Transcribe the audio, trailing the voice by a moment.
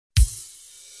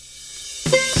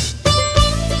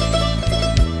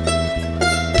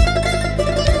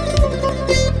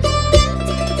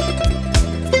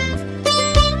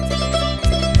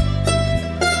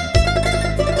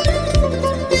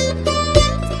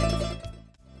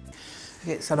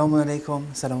Assalamu alaikum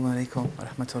wa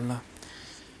rahmatullah.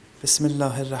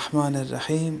 Bismillahir Rahmanir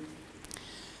Rahim.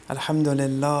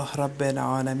 Alhamdulillah Rabbil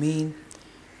Alameen.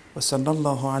 Wa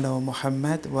sallallahu ala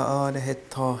Muhammad wa alihi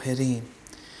at-tahirin.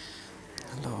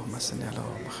 Allahumma salli ala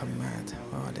Muhammad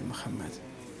wa ali Muhammad.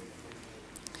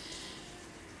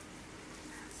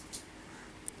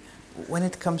 When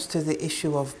it comes to the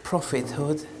issue of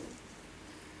prophethood,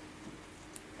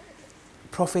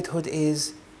 prophethood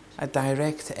is a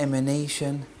direct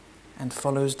emanation and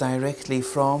follows directly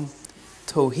from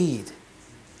Tawheed.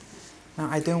 Now,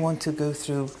 I don't want to go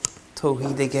through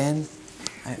Tawheed again.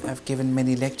 I've given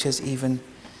many lectures, even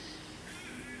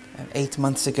 8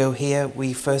 months ago here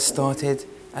we first started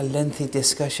a lengthy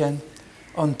discussion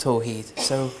on Tawheed.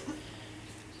 So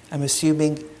I'm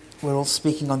assuming we're all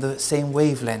speaking on the same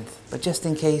wavelength, but just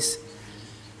in case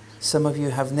some of you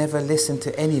have never listened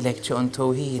to any lecture on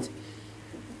Tawheed,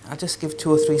 I'll just give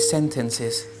 2 or 3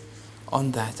 sentences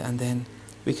on that and then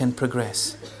we can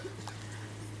progress.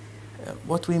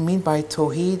 What we mean by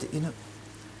Tawheed,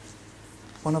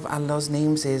 one of Allah's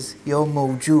names is Ya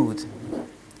Mawjood.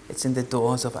 It's in the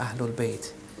du'as of Ahlul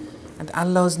Bayt. And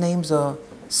Allah's names are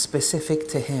specific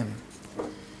to Him.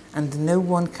 And no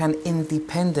one can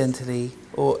independently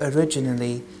or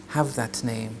originally have that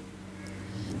name.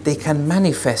 They can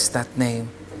manifest that name,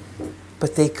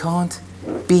 but they can't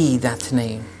be that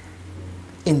name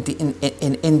in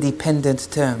independent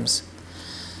terms.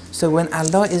 So when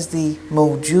Allah is the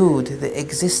Mawjood, the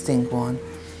existing one,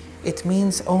 it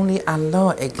means only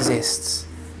Allah exists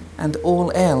and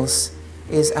all else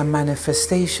is a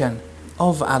manifestation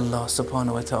of Allah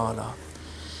subhanahu wa ta'ala.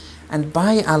 And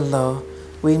by Allah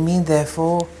we mean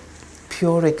therefore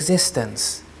pure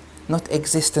existence, not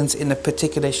existence in a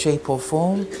particular shape or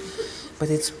form, but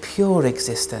it's pure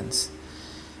existence.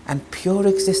 And pure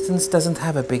existence doesn't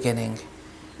have a beginning.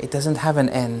 It doesn't have an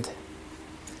end.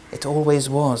 It always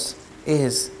was,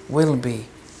 is, will be.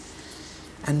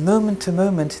 And moment to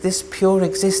moment, this pure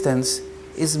existence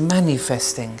is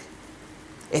manifesting.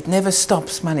 It never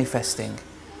stops manifesting.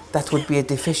 That would be a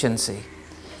deficiency.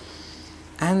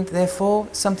 And therefore,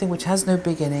 something which has no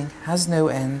beginning, has no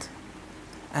end,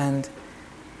 and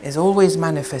is always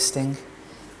manifesting,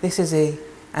 this is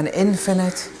an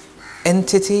infinite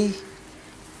entity,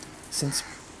 since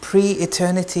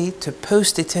pre-eternity to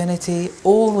post-eternity,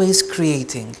 always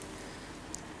creating.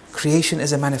 Creation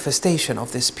is a manifestation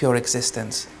of this pure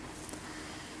existence.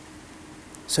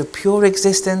 So pure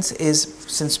existence is,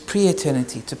 since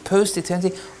pre-eternity to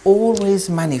post-eternity, always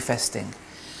manifesting.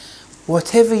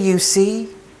 Whatever you see,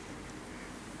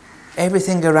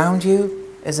 everything around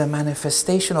you is a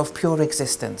manifestation of pure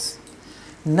existence.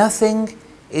 Nothing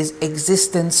is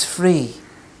existence-free.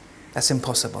 That's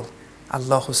impossible.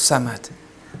 Allahu Samad.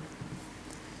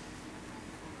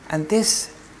 And this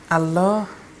Allah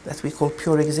that we call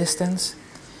pure existence,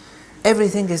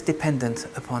 everything is dependent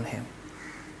upon Him.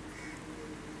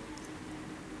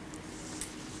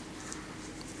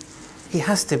 He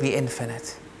has to be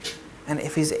infinite. And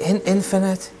if He's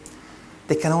infinite,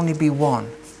 there can only be one.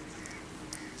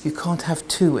 You can't have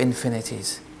 2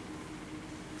 infinities.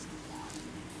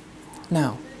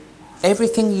 Now,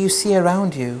 everything you see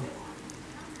around you,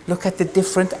 look at the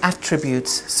different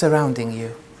attributes surrounding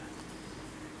you.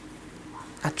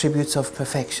 Attributes of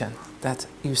perfection that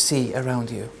you see around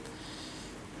you.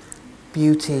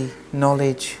 Beauty,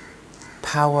 knowledge,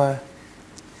 power,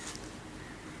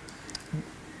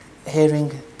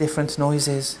 hearing different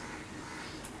noises.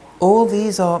 All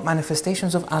these are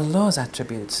manifestations of Allah's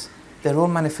attributes. They're all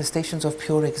manifestations of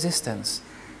pure existence.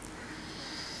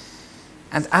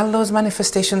 And Allah's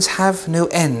manifestations have no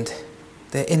end.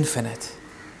 They're infinite,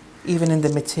 even in the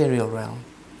material realm.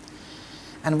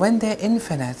 And when they're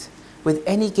infinite, with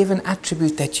any given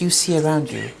attribute that you see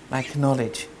around you, like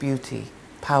knowledge, beauty,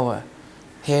 power,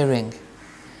 hearing,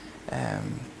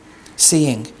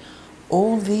 seeing,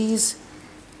 all these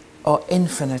are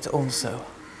infinite also.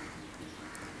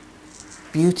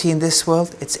 Beauty in this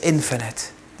world, it's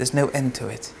infinite. There's no end to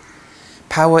it.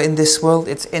 Power in this world,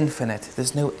 it's infinite.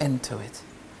 There's no end to it.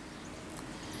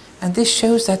 And this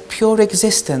shows that pure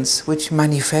existence, which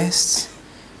manifests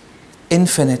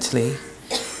infinitely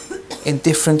in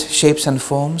different shapes and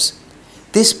forms,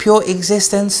 this pure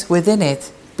existence within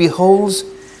it beholds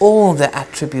all the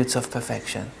attributes of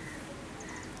perfection.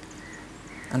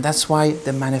 And that's why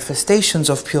the manifestations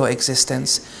of pure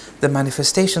existence, the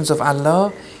manifestations of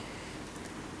Allah,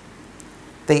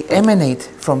 they emanate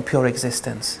from pure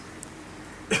existence.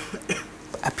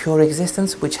 A pure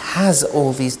existence which has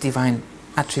all these divine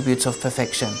attributes of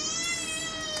perfection.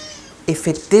 If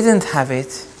it didn't have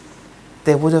it,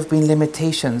 there would have been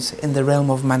limitations in the realm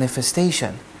of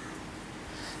manifestation.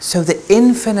 So the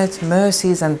infinite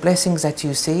mercies and blessings that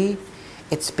you see,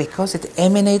 it's because it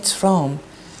emanates from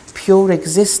pure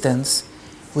existence,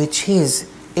 which is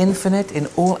infinite in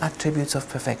all attributes of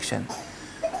perfection.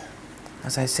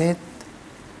 As I said,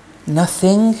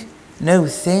 nothing, no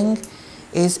thing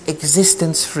is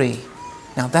existence free.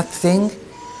 Now that thing,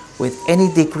 with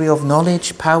any degree of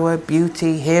knowledge, power,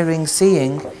 beauty, hearing,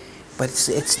 seeing, but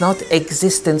it's not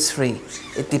existence free.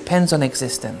 It depends on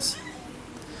existence.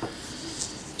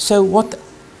 So what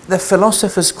the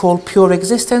philosophers call pure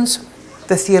existence,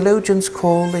 the theologians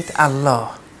call it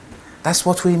Allah. That's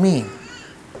what we mean.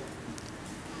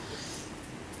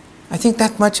 I think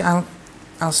that much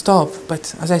I'll stop,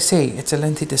 but as I say, it's a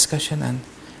lengthy discussion and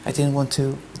I didn't want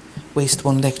to waste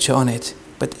one lecture on it.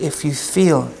 But if you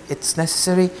feel it's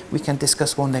necessary, we can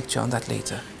discuss one lecture on that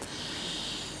later.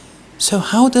 So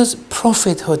how does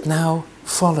prophethood now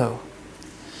follow?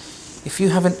 If you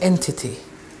have an entity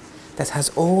that has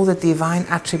all the divine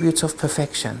attributes of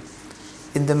perfection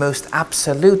in the most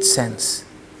absolute sense,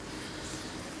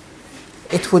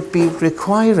 it would be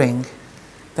requiring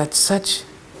that such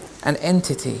an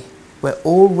entity, where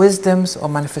all wisdoms or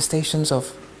manifestations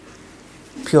of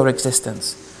pure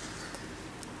existence,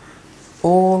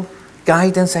 all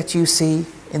guidance that you see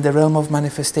in the realm of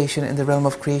manifestation, in the realm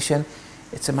of creation,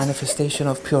 it's a manifestation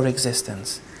of pure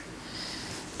existence.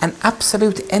 An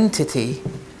absolute entity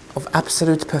of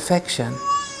absolute perfection,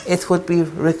 it would be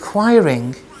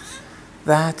requiring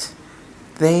that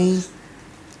they,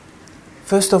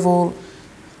 first of all,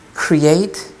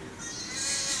 create,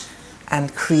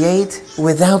 and create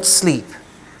without sleep.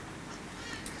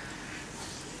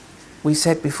 We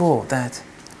said before that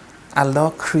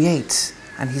Allah creates,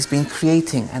 and He's been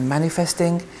creating and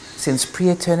manifesting since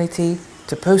pre-eternity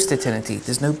to post-eternity.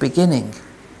 There's no beginning.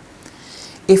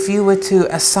 If you were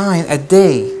to assign a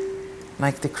day,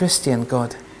 like the Christian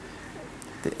God,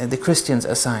 the Christians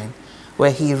assign,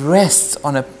 where He rests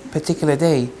on a particular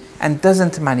day and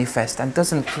doesn't manifest and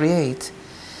doesn't create,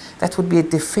 that would be a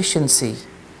deficiency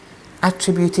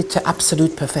attributed to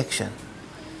absolute perfection.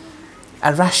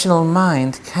 A rational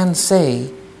mind can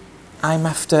say, I'm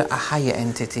after a higher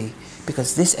entity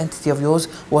because this entity of yours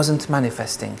wasn't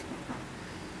manifesting.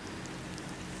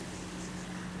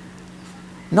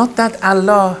 Not that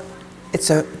Allah,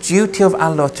 it's a duty of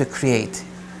Allah to create.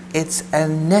 It's a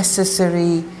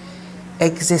necessary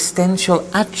existential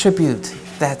attribute,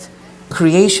 that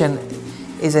creation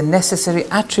is a necessary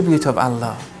attribute of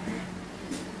Allah.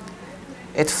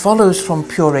 It follows from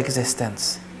pure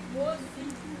existence.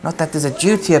 Not that there's a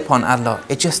duty upon Allah,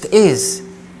 it just is.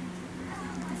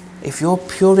 If you're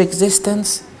pure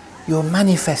existence, you're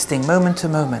manifesting moment to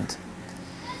moment.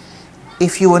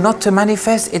 If you were not to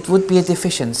manifest, it would be a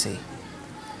deficiency.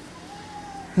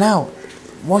 Now,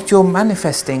 what you're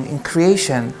manifesting in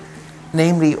creation,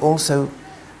 namely also,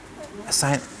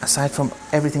 aside from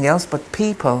everything else, but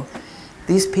people,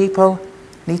 these people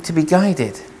need to be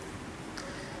guided.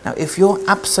 Now, if you're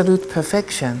absolute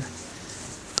perfection,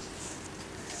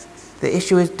 the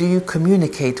issue is, do you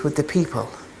communicate with the people?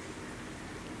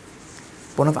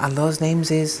 One of Allah's names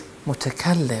is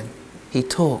Mutakallim. He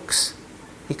talks,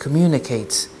 He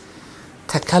communicates.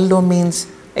 Takallum means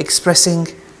expressing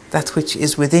that which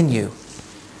is within you.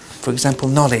 For example,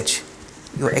 knowledge.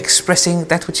 You're expressing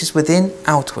that which is within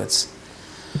outwards.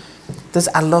 Does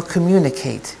Allah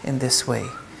communicate in this way?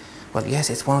 Well, yes,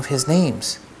 it's one of His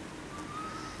names.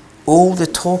 All the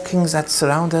talkings that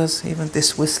surround us, even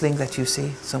this whistling that you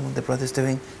see some of the brothers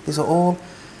doing, these are all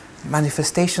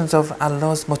manifestations of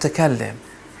Allah's Mutakallim.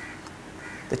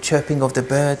 The chirping of the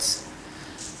birds,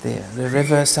 the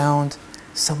river sound,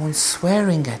 someone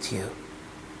swearing at you.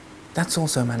 That's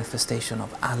also a manifestation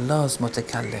of Allah's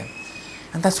Mutakallim.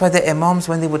 And that's why the Imams,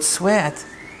 when they would swear at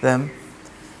them,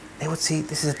 they would see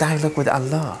this is a dialogue with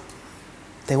Allah.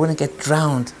 They wouldn't get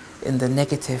drowned in the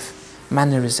negative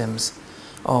mannerisms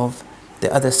of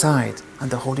the other side.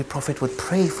 And the Holy Prophet would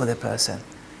pray for the person.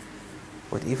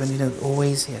 Would even,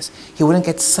 always, yes. He wouldn't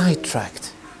get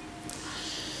sidetracked.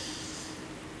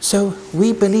 So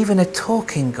we believe in a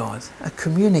talking God, a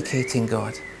communicating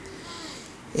God.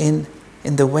 In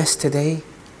the West today,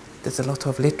 there's a lot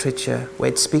of literature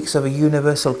where it speaks of a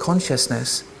universal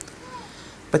consciousness,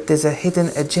 but there's a hidden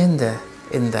agenda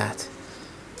in that,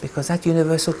 because that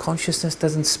universal consciousness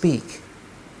doesn't speak.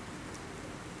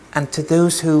 And to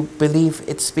those who believe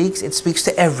it speaks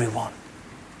to everyone.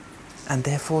 And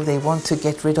therefore they want to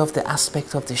get rid of the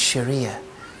aspect of the Sharia,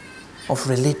 of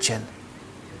religion.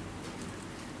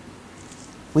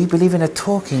 We believe in a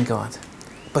talking God,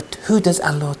 but who does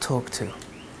Allah talk to?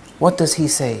 What does He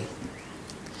say?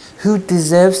 Who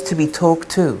deserves to be talked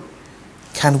to?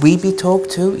 Can we be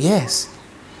talked to? Yes.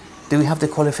 Do we have the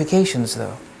qualifications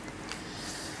though?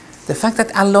 The fact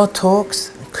that Allah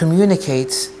talks,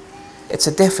 communicates, it's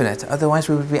a definite, otherwise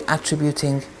we would be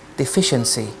attributing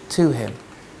deficiency to Him.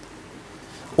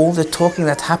 All the talking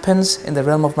that happens in the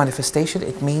realm of manifestation,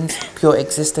 it means pure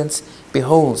existence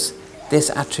beholds this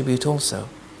attribute also.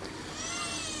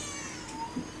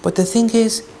 But the thing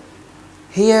is,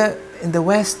 here in the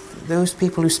West, those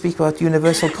people who speak about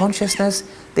universal consciousness,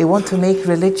 they want to make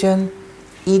religion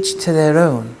each to their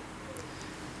own.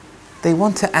 They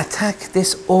want to attack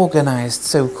this organized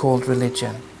so-called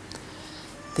religion.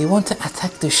 They want to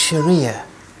attack the Sharia.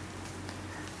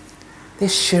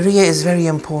 This Sharia is very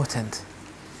important.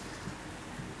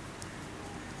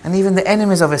 And even the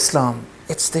enemies of Islam,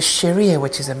 it's the Sharia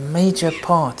which is a major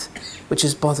part which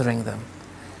is bothering them.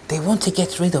 They want to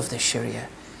get rid of the Sharia.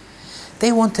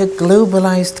 They want a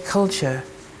globalized culture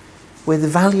with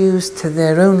values to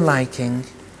their own liking,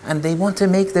 and they want to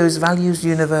make those values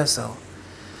universal.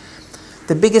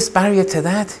 The biggest barrier to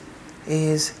that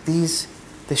is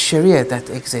the Sharia that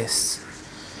exists.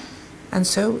 And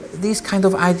so these kind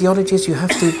of ideologies, you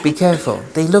have to be careful.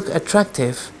 They look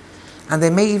attractive, and they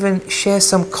may even share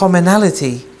some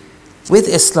commonality with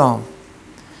Islam.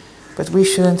 But we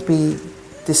shouldn't be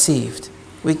deceived.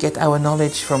 We get our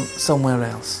knowledge from somewhere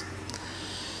else.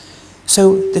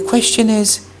 So the question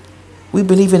is, we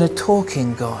believe in a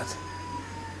talking God,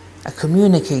 a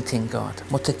communicating God,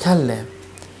 mutakallim.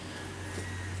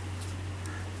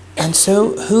 And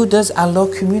so who does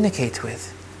Allah communicate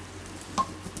with?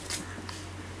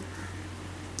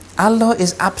 Allah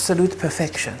is absolute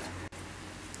perfection.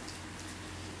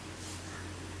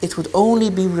 It would only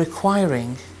be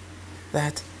requiring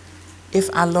that if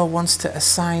Allah wants to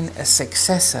assign a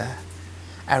successor,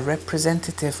 a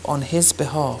representative on His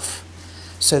behalf,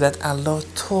 so that Allah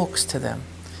talks to them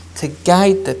to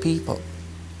guide the people.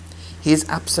 He is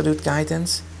absolute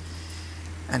guidance,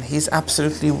 and He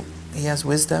has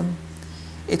wisdom.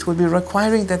 It would be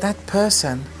requiring that that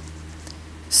person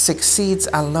succeeds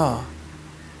Allah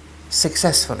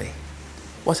successfully.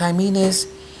 What I mean is,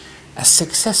 a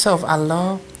successor of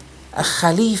Allah, a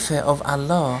Khalifa of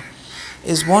Allah,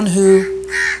 is one who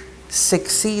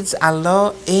succeeds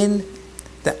Allah in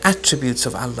the attributes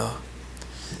of Allah.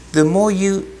 The more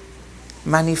you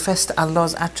manifest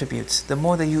Allah's attributes, the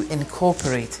more that you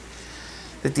incorporate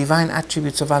the divine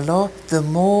attributes of Allah, the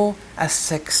more a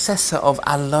successor of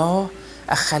Allah,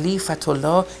 a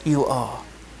Khalifatullah you are.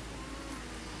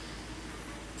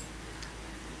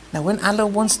 Now when Allah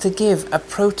wants to give a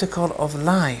protocol of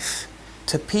life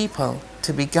to people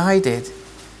to be guided,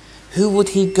 who would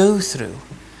He go through?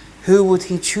 Who would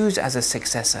He choose as a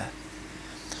successor?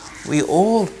 We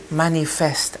all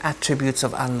manifest attributes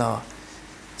of Allah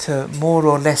to more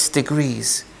or less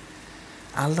degrees.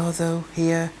 Allah though,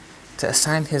 here, to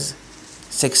assign His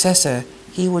successor,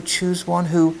 He would choose one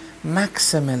who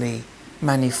maximally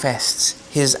manifests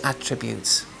His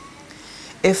attributes.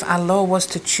 If Allah was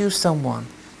to choose someone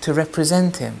to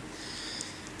represent Him,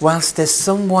 whilst there's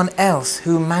someone else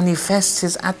who manifests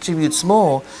His attributes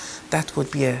more, that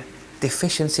would be a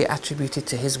deficiency attributed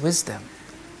to His wisdom.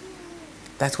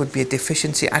 That would be a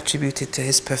deficiency attributed to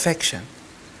His perfection.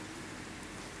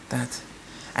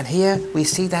 And here we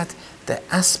see that the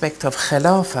aspect of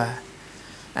khilafah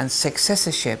and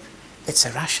successorship, it's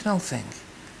a rational thing.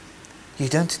 You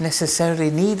don't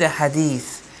necessarily need a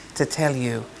hadith to tell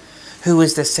you who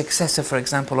is the successor, for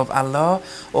example, of Allah,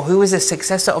 or who is the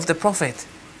successor of the Prophet,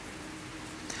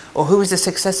 or who is the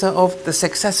successor of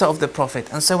the Prophet,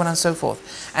 and so on and so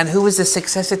forth. And who is the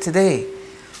successor today?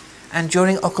 And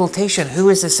during occultation, who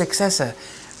is the successor?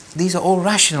 These are all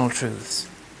rational truths.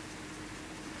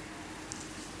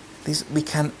 We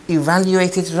can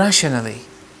evaluate it rationally.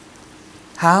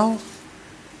 How?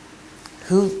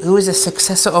 Who is the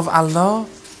successor of Allah?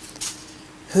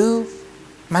 Who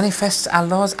manifests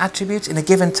Allah's attributes in a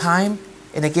given time,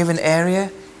 in a given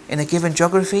area, in a given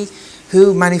geography?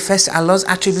 Who manifests Allah's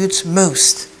attributes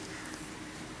most?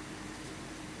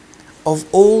 Of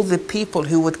all the people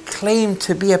who would claim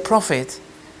to be a prophet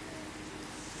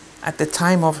at the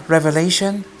time of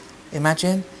revelation,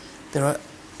 imagine, there are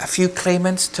a few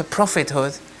claimants to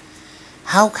prophethood.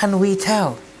 How can we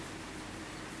tell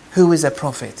who is a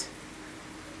prophet?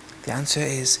 The answer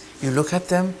is, you look at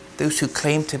them, those who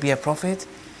claim to be a prophet,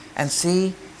 and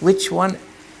see which one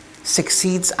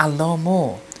succeeds Allah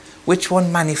more, which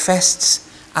one manifests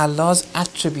Allah's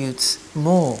attributes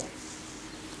more.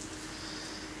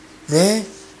 There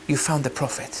you found the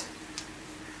Prophet,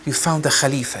 you found the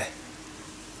Khalifa.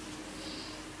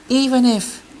 Even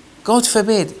if, God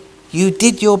forbid, you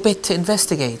did your bit to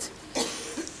investigate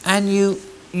and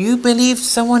you believed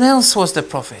someone else was the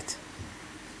Prophet,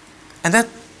 And that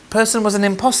person was an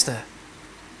imposter.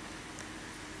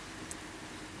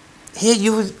 Here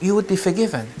you would be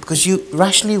forgiven because you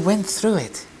rationally went through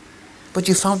it, but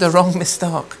you found the wrong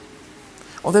mistake.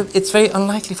 Although it's very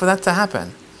unlikely for that to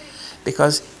happen,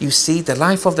 because you see the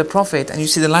life of the Prophet and you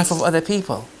see the life of other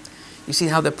people. You see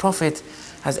how the Prophet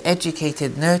has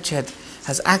educated, nurtured,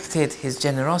 has acted, his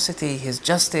generosity, his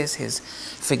justice, his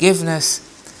forgiveness,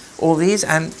 all these,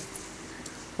 and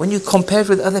when you compare it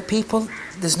with other people,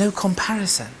 there's no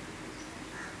comparison.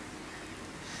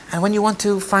 And when you want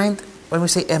to find, when we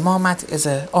say imamat is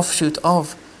an offshoot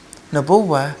of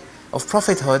nubuwwah, of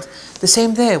prophethood, the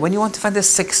same there. When you want to find the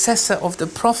successor of the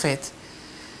Prophet,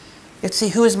 you have to see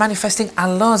who is manifesting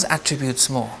Allah's attributes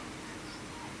more.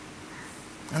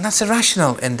 And that's a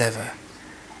rational endeavor.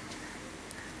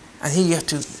 And here you have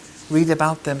to read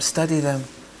about them, study them,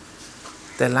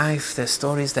 their life, their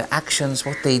stories, their actions,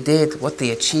 what they did, what they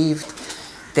achieved,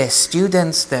 their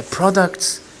students, their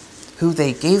products, who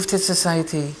they gave to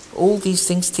society, all these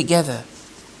things together.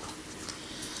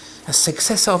 A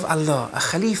successor of Allah, a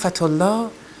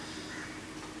Khalifatullah,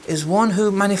 is one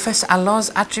who manifests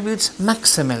Allah's attributes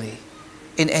maximally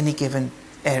in any given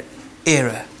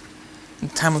era. In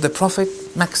the time of the Prophet,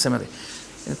 maximally.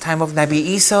 In the time of Nabi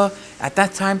Isa, at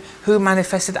that time, who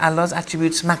manifested Allah's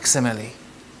attributes maximally?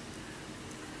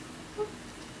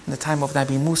 In the time of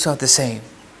Nabi Musa, the same.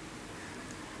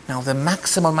 Now, the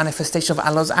maximal manifestation of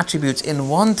Allah's attributes in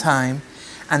one time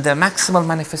and the maximal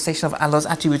manifestation of Allah's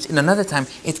attributes in another time,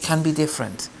 it can be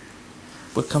different.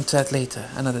 We'll come to that later,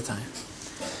 another time.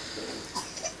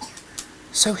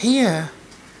 So here,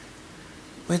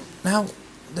 now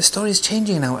the story is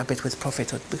changing now a bit with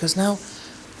prophethood, because now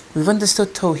we've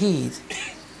understood Tawheed,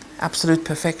 absolute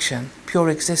perfection, pure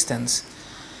existence,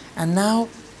 and now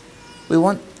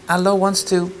Allah wants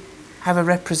to have a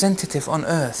representative on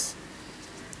earth.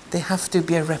 They have to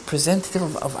be a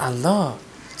representative of Allah,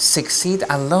 succeed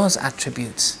Allah's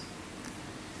attributes.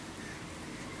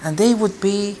 And they would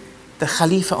be the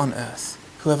Khalifa on earth,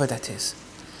 whoever that is.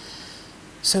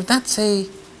 So that's a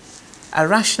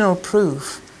rational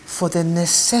proof for the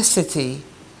necessity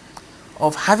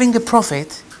of having a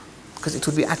prophet, because it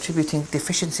would be attributing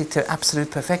deficiency to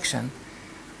absolute perfection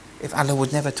if Allah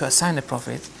would never to assign a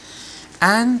prophet.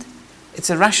 And it's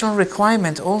a rational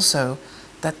requirement also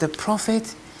that the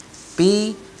prophet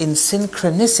be in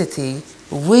synchronicity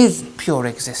with pure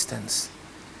existence.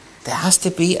 There has to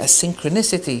be a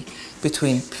synchronicity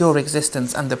between pure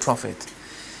existence and the prophet.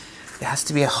 There has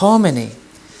to be a harmony.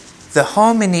 The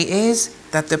harmony is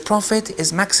that the prophet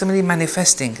is maximally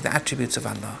manifesting the attributes of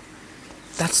Allah.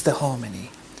 That's the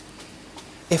harmony.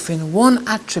 If in one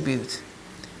attribute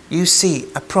you see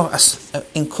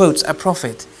in quotes a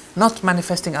prophet not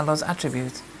manifesting Allah's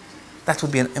attribute, that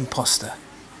would be an imposter.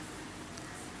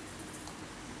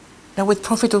 Now with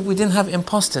prophethood we didn't have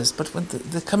imposters, but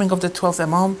with the coming of the 12th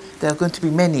Imam, there are going to be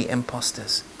many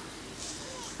imposters.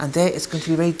 And there it's going to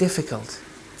be very difficult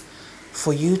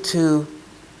for you to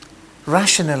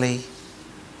rationally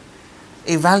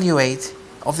evaluate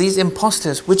of these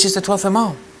imposters which is the 12th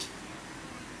Imam.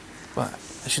 Well,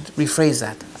 I should rephrase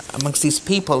that. Amongst these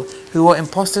people who are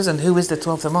imposters and who is the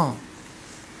 12th Imam.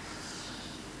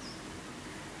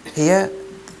 Here,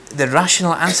 the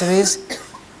rational answer is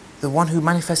the one who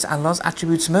manifests Allah's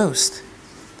attributes most.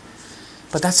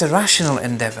 But that's a rational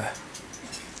endeavor.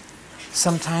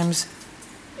 Sometimes,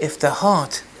 if the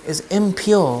heart is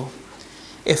impure,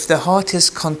 if the heart is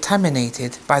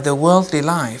contaminated by the worldly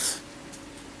life,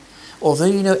 although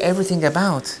you know everything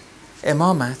about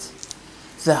imamat,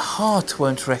 the heart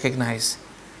won't recognize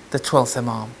the 12th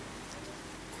Imam.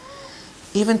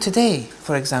 Even today,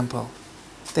 for example,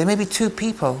 there may be two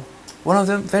people, one of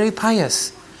them very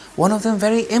pious, one of them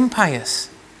very impious.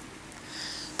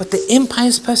 But the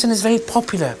impious person is very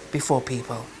popular before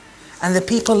people, and the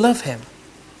people love him.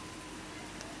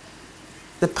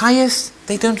 The pious,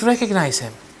 they don't recognize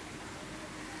him.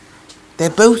 They're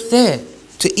both there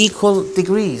to equal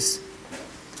degrees.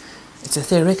 It's a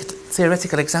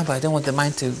theoretical example. I don't want the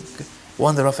mind to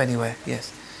wander off anywhere.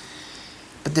 Yes.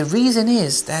 But the reason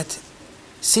is that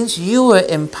since you are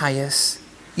impious,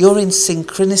 you're in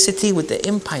synchronicity with the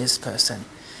impious person.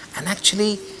 And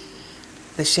actually,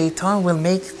 the shaitan will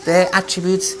make their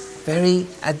attributes very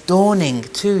adorning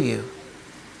to you.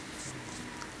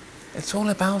 It's all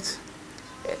about,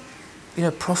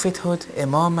 prophethood,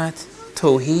 imamat,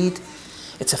 tawheed.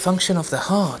 It's a function of the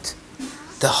heart.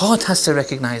 The heart has to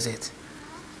recognize it.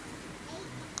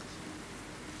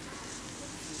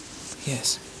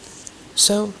 Yes.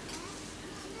 So,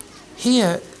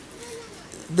 here,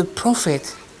 the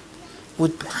prophet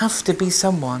would have to be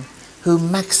someone who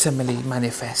maximally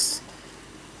manifests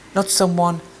not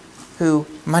someone who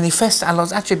manifests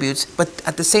Allah's attributes, but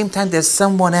at the same time there's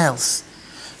someone else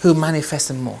who manifests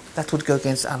them more. That would go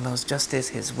against Allah's justice,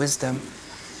 His wisdom.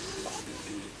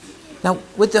 Now,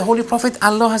 with the Holy Prophet,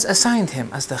 Allah has assigned him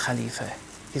as the Khalifa.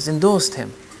 He's endorsed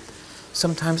him.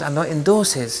 Sometimes Allah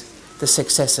endorses the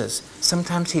successors.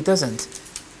 Sometimes He doesn't.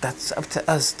 That's up to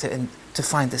us to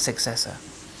find the successor.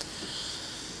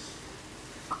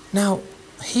 Now,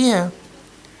 here,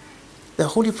 the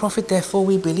Holy Prophet, therefore,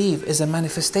 we believe, is a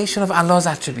manifestation of Allah's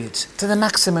attributes to the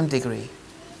maximum degree.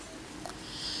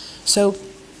 So,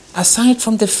 aside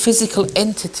from the physical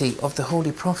entity of the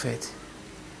Holy Prophet,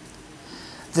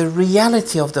 the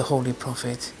reality of the Holy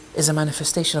Prophet is a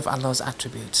manifestation of Allah's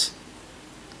attributes.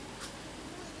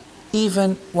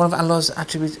 Even one of Allah's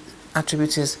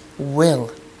attributes is will,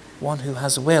 one who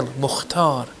has will,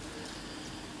 mukhtar.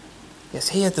 Yes,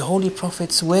 here the Holy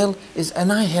Prophet's will is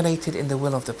annihilated in the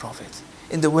will of the Prophet,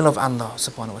 in the will of Allah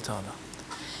subhanahu wa ta'ala.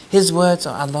 His words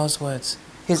are Allah's words.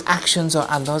 His actions are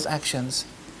Allah's actions.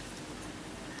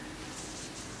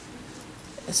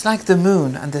 It's like the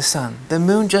moon and the sun. The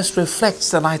moon just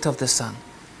reflects the light of the sun.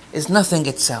 Is nothing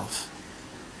itself.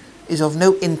 Is of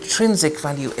no intrinsic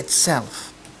value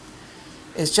itself.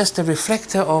 It's just a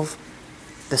reflector of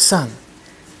the sun.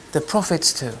 The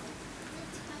prophets too.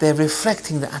 They're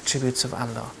reflecting the attributes of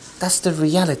Allah. That's the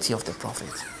reality of the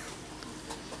Prophet.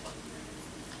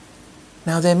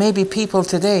 Now there may be people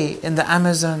today in the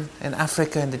Amazon, in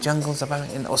Africa, in the jungles of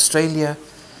Africa, in Australia,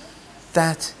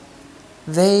 that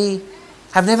they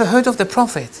have never heard of the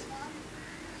Prophet,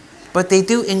 but they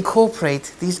do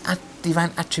incorporate these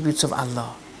divine attributes of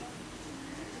Allah.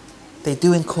 They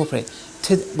do incorporate.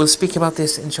 We'll speak about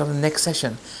this inshallah in the next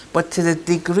session. But to the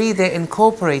degree they're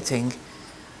incorporating,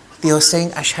 they are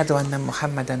saying, Ashhadu anna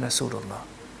Muhammadan Rasulullah.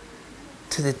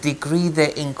 To the degree they're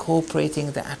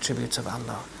incorporating the attributes of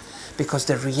Allah. Because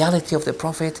the reality of the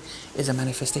Prophet is a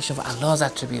manifestation of Allah's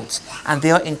attributes. And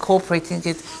they are incorporating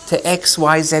it to X,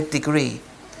 Y, Z degree.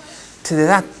 To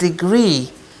that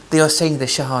degree, they are saying the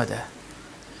Shahada.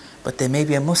 But there may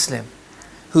be a Muslim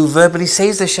who verbally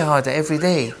says the Shahada every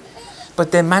day,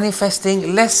 but they're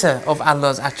manifesting lesser of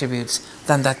Allah's attributes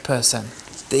than that person.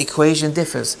 The equation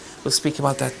differs. We'll speak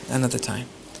about that another time.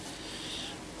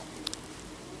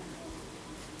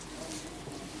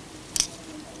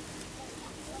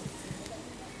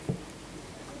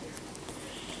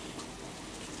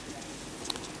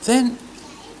 Then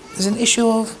there's an issue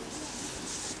of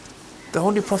the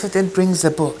Holy Prophet then brings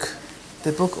the book.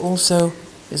 The book also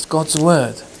is God's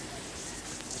word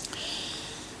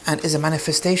and is a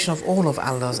manifestation of all of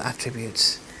Allah's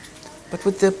attributes. But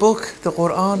with the book, the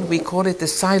Quran, we call it the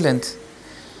silent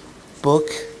book,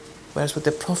 whereas with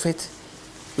the Prophet,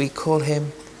 we call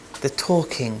him the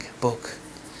talking book.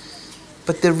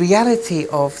 But the reality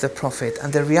of the Prophet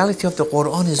and the reality of the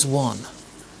Quran is one.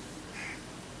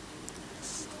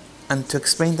 And to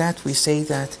explain that, we say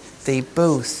that they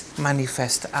both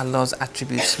manifest Allah's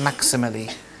attributes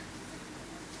maximally.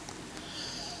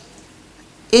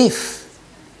 If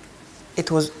it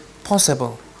was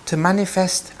possible to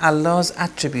manifest Allah's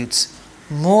attributes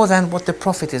more than what the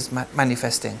Prophet is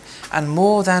manifesting and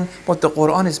more than what the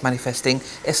Quran is manifesting,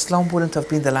 Islam wouldn't have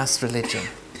been the last religion.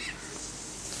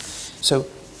 So,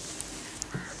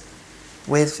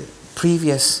 with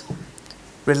previous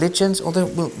religions, although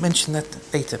we'll mention that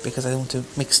later because I don't want to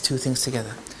mix two things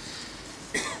together.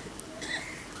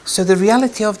 So the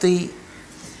reality of the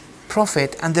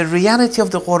Prophet and the reality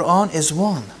of the Quran is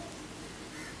one.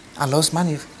 Allah's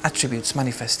attributes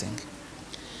manifesting.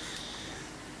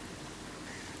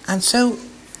 And so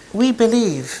we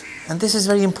believe, and this is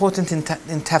very important in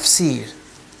tafsir,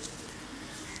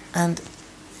 and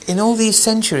in all these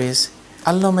centuries,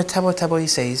 Allama Tabatabai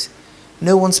says,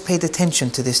 no one's paid attention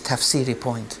to this tafsiri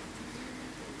point.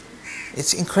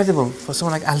 It's incredible for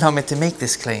someone like Allama to make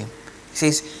this claim. He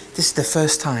says, this is the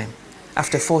first time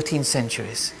after 14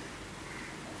 centuries.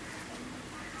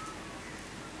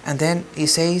 And then he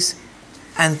says,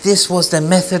 and this was the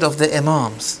method of the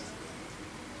Imams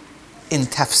in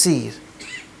tafsir.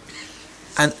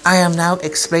 And I am now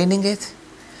explaining it.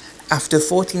 After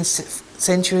 14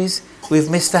 centuries, we've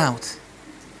missed out.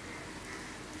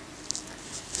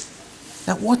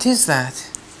 Now, what is that?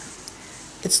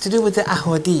 It's to do with the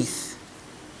ahadith.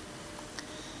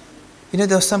 You know,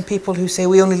 there are some people who say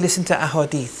we only listen to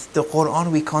ahadith. The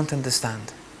Quran we can't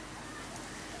understand.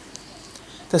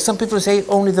 There's some people who say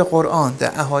only the Quran, the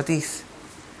ahadith.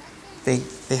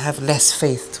 They have less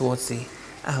faith towards the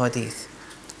ahadith.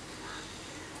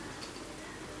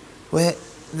 Where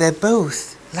they're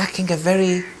both lacking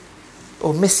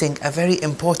missing a very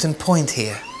important point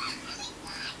here.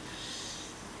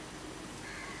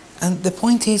 And the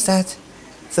point is that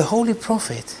the Holy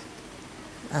Prophet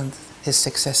and his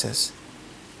successors,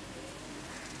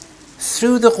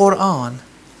 through the Quran,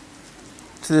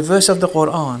 to the verse of the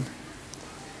Quran,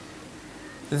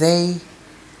 they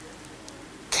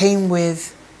came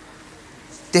with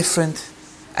different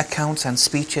accounts and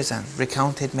speeches and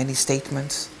recounted many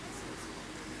statements.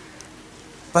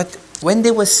 But when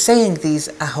they were saying these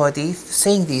ahadith,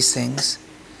 saying these things,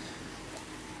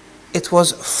 it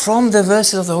was from the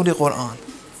verses of the Holy Quran.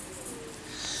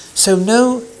 So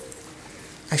no,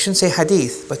 I shouldn't say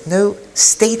hadith, but no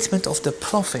statement of the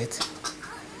Prophet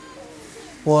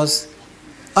was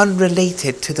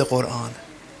unrelated to the Quran.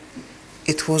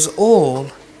 It was all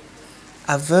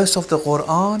a verse of the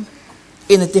Quran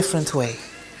in a different way.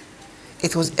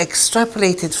 It was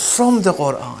extrapolated from the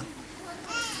Quran.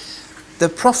 The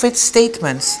Prophet's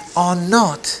statements are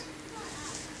not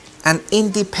an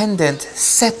independent,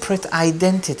 separate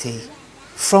identity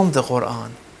from the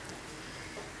Quran.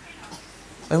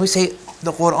 When we say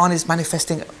the Quran is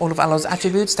manifesting all of Allah's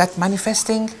attributes, that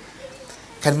manifesting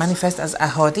can manifest as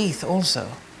ahadith also,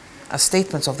 as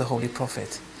statements of the Holy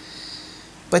Prophet.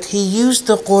 But he used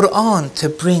the Quran to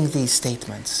bring these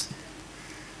statements.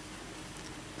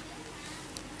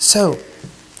 So,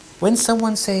 when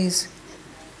someone says,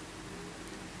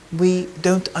 we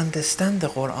don't understand the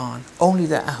Quran, only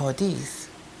the ahadith,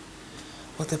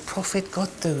 well, the Prophet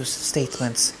got those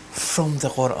statements from the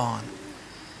Quran.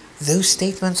 Those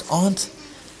statements aren't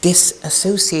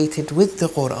disassociated with the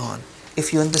Quran.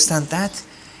 If you understand that,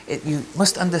 you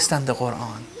must understand the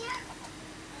Quran.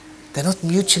 They're not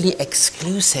mutually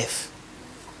exclusive.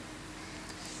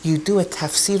 You do a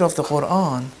tafsir of the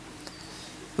Quran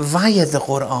via the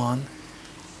Quran,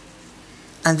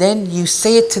 and then you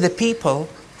say it to the people,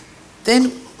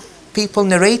 then people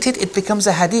narrate it, it becomes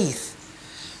a hadith.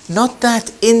 Not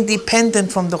that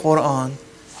independent from the Quran,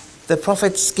 the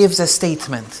Prophet gives a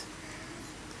statement.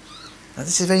 Now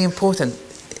this is very important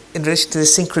in relation to the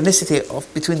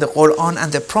synchronicity between the Quran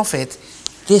and the Prophet.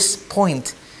 This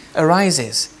point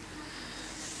arises.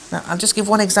 Now I'll just give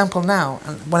one example now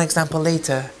and one example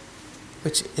later,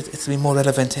 which it will be more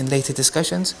relevant in later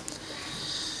discussions.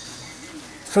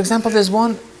 For example, there's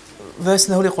one verse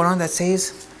in the Holy Quran that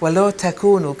says, وَلَا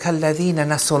تَكُونُوا كَالَّذِينَ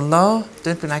نَسُوا اللَّهِ.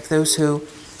 Don't be like those who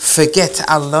forget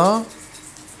Allah.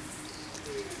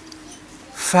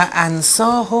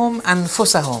 فَأَنْسَاهُمْ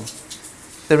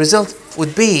أَنفُسَهُمْ. The result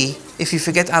would be, if you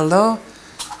forget Allah,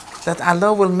 that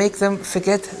Allah will make them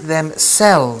forget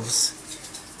themselves.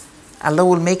 Allah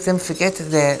will make them forget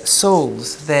their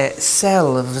souls, their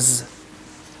selves.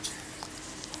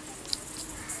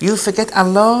 You forget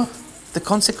Allah, the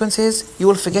consequence is you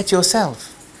will forget yourself.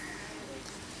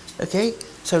 Okay?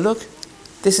 So look,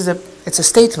 it's a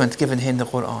statement given here in the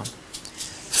Quran.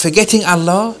 Forgetting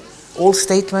Allah, all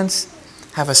statements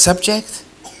have a subject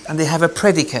and they have a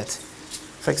predicate.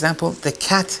 For example, the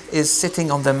cat is sitting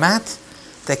on the mat.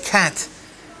 The cat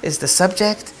is the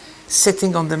subject.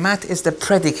 Sitting on the mat is the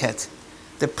predicate.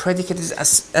 The predicate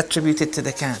is attributed to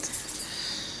the cat.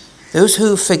 Those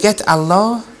who forget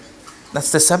Allah,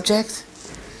 that's the subject.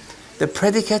 The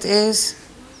predicate is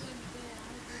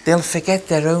they'll forget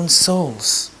their own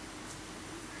souls.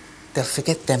 They'll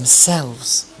forget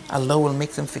themselves. Allah will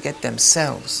make them forget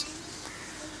themselves.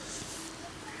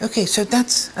 Okay, so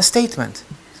that's a statement.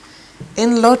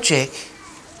 In logic,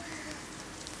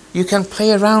 you can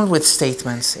play around with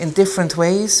statements in different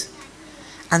ways,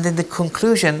 and in the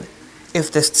conclusion,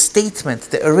 if the statement,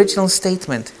 the original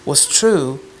statement was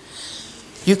true,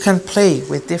 you can play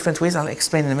with different ways. I'll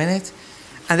explain in a minute.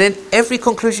 And then every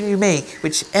conclusion you make,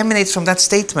 which emanates from that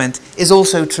statement, is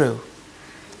also true.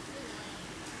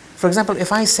 For example,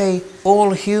 if I say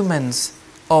all humans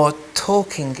are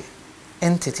talking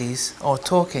entities or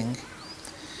talking,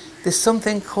 there's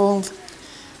something called,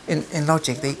 in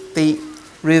logic, they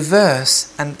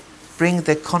reverse and bring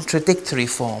the contradictory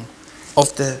form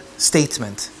of the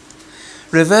statement.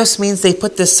 Reverse means they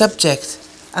put the subject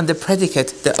and the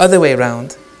predicate the other way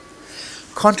around.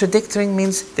 Contradictory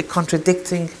means the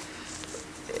contradicting.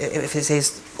 If it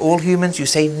says all humans, you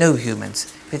say no humans.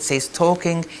 If it says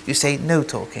talking, you say no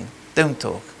talking. Don't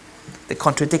talk. The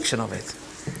contradiction of it.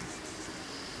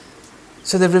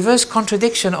 So the reverse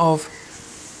contradiction of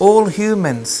all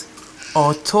humans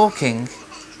are talking,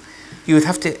 you would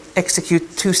have to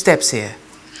execute two steps here.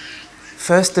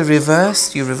 First, the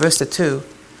reverse, you reverse the two.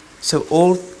 So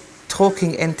all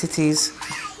talking entities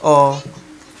are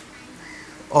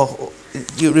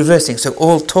you're reversing. So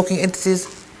all talking entities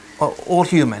are all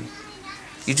human.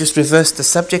 You just reverse the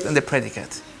subject and the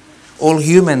predicate. All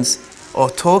humans are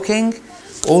talking.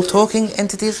 All talking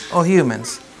entities are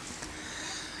humans.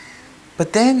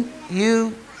 But then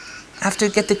you have to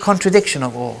get the contradiction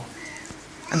of all.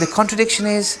 And the contradiction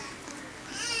is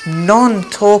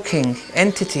non-talking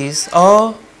entities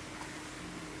are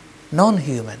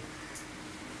non-human.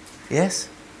 Yes?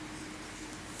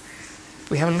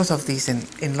 We have a lot of these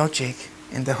in logic,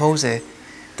 in the Hose.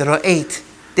 There are 8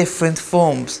 different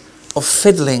forms of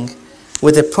fiddling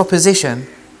with a proposition.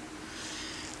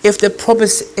 If the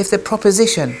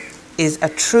proposition is a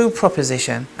true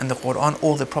proposition, and the Quran,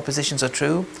 all the propositions are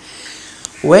true,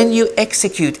 when you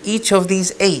execute each of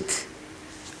these 8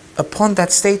 upon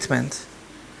that statement,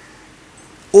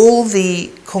 all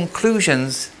the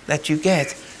conclusions that you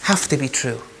get have to be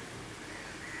true.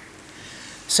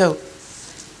 So,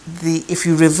 if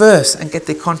you reverse and get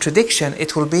the contradiction,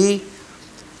 it will be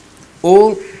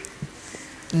all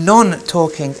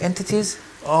non-talking entities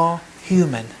are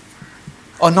human,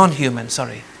 or non-human,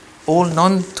 sorry. All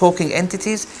non-talking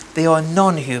entities, they are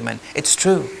non-human. It's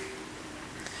true.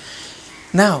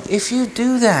 Now, if you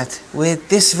do that with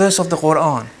this verse of the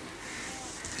Quran,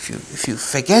 if you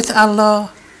forget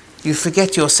Allah, you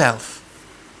forget yourself.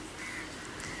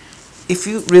 If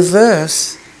you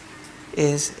reverse,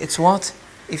 it's what?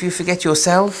 If you forget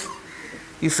yourself,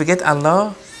 you forget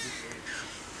Allah.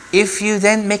 If you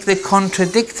then make the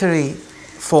contradictory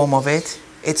form of it,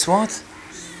 it's what?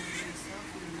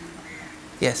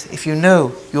 Yes, if you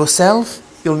know yourself,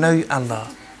 you'll know Allah.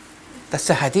 That's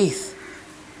the hadith.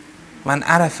 Man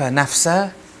arafa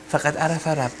nafsa, faqad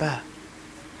arafa rabbah.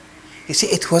 You see,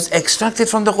 it was extracted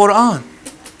from the Quran,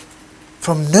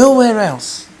 from nowhere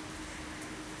else.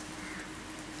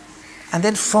 And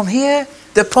then from here,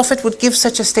 the Prophet would give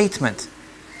such a statement.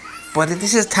 But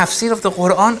this is tafsir of the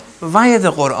Quran via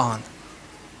the Quran.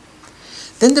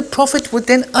 Then the Prophet would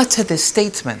then utter this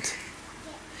statement.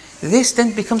 This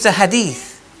then becomes a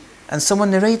hadith, and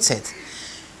someone narrates it.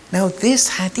 Now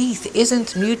this hadith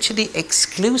isn't mutually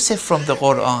exclusive from the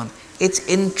Quran. It's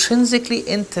intrinsically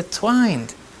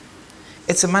intertwined.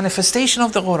 It's a manifestation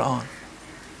of the Quran.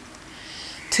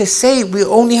 To say we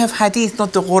only have hadith,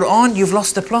 not the Quran, you've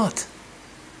lost the plot.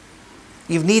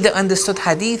 You've neither understood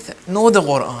hadith nor the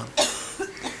Quran.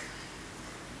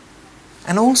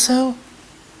 And also,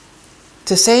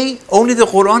 to say only the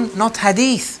Quran, not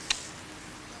hadith,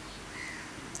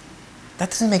 that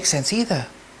doesn't make sense either.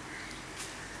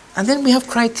 And then we have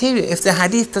criteria. If the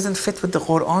hadith doesn't fit with the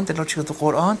Quran, the logic of the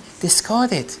Quran,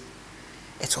 discard it.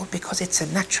 It's all because it's a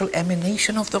natural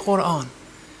emanation of the Quran.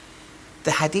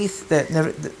 The hadith,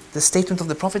 the statement of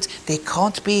the prophets, they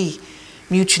can't be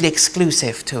mutually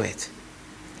exclusive to it.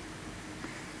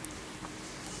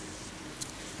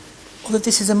 Although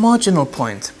this is a marginal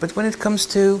point, but when it comes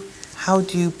to how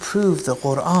do you prove the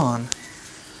Quran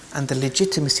and the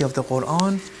legitimacy of the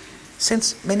Quran,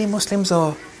 since many Muslims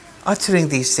are uttering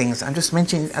these things, I'm just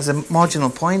mentioning as a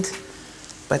marginal point,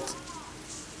 but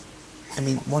I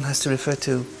mean, one has to refer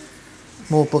to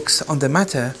more books on the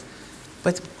matter,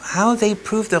 but how they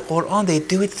prove the Quran, they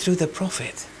do it through the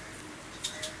Prophet.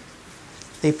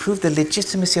 They prove the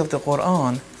legitimacy of the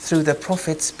Quran through the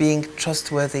prophets being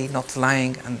trustworthy, not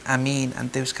lying, and ameen,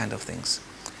 and those kind of things.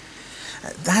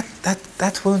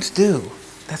 That won't do.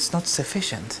 That's not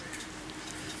sufficient.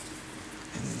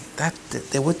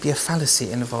 There would be a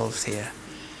fallacy involved here.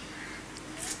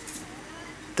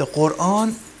 The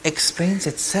Quran explains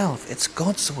itself. It's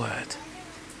God's word.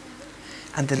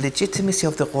 And the legitimacy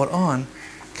of the Quran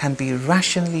can be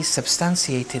rationally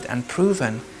substantiated and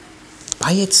proven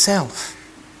by itself,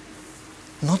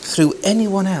 not through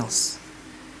anyone else.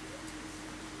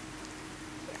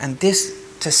 And this,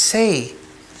 to say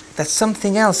that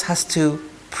something else has to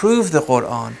prove the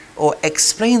Quran or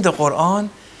explain the Quran,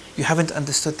 you haven't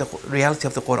understood the reality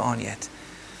of the Quran yet.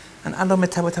 And Allama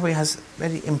Tabatabai has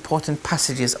very important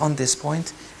passages on this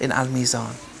point in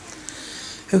Al-Mizan.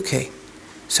 Okay,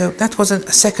 so that was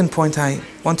a second point I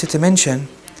wanted to mention.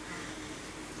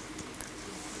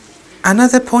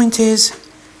 Another point is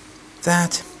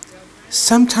that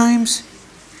sometimes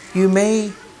you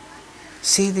may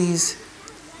see these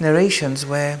narrations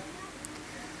where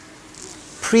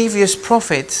previous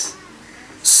prophets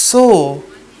saw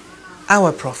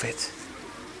our prophet,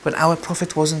 but our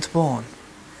prophet wasn't born.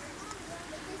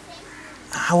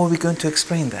 How are we going to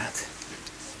explain that?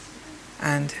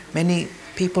 And many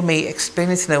people may explain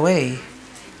it in a way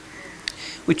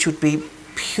which would be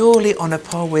purely on a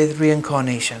par with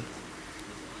reincarnation,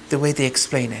 the way they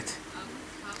explain it.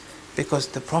 Because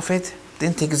the prophet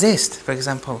didn't exist, for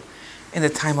example, in the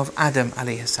time of Adam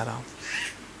alayhi salam,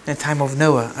 in the time of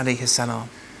Noah alayhi salam.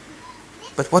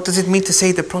 But what does it mean to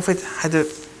say the prophet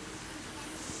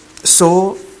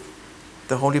saw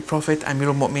the Holy Prophet,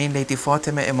 Amirul Mu'min, Lady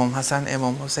Fatima, Imam Hassan,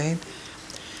 Imam Hussein,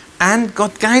 and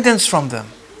got guidance from them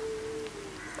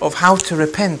of how to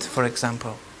repent, for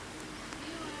example.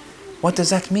 What does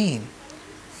that mean?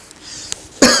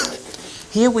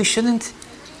 Here we shouldn't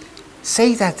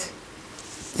say that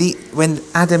when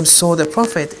Adam saw the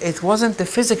prophet, it wasn't the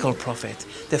physical prophet.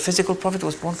 The physical prophet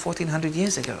was born 1400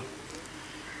 years ago.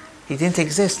 He didn't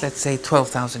exist, let's say,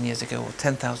 12,000 years ago or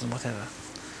 10,000, whatever.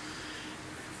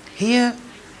 Here,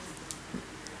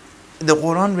 the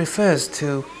Quran refers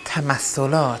to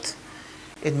tamathulat.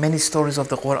 In many stories of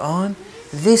the Quran,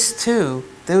 this too,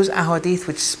 those ahadith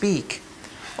which speak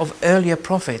of earlier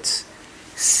prophets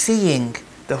seeing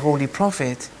the Holy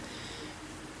Prophet,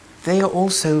 they are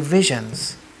also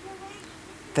visions.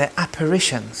 They're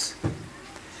apparitions.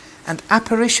 And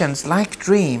apparitions, like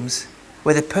dreams,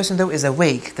 where the person though is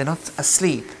awake, they're not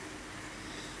asleep.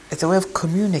 It's a way of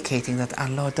communicating that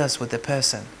Allah does with the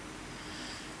person.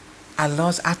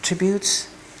 Allah's attributes,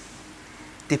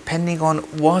 depending on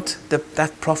what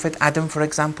that Prophet Adam, for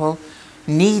example,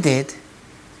 needed,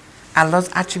 Allah's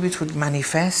attributes would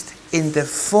manifest in the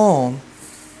form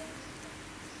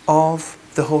of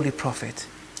the Holy Prophet.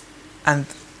 And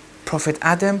Prophet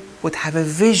Adam would have a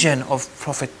vision of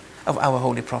our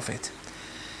Holy Prophet.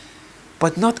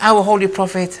 But not our Holy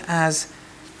Prophet as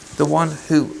the one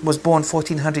who was born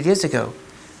 1400 years ago.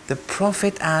 The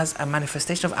Prophet as a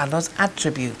manifestation of Allah's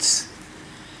attributes.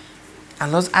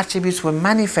 Allah's attributes were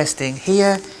manifesting.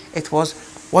 Here it was,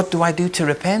 what do I do to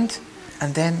repent?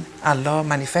 And then Allah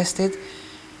manifested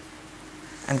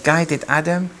and guided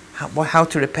Adam how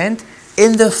to repent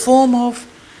in the form of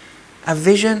a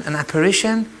vision, an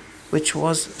apparition, which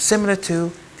was similar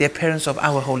to the appearance of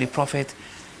our Holy Prophet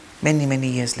many, many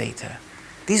years later.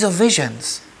 These are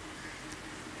visions.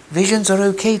 Visions are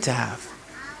okay to have.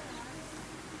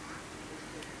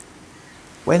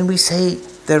 When we say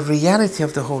the reality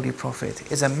of the Holy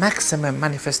Prophet is a maximum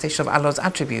manifestation of Allah's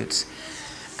attributes,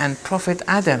 and Prophet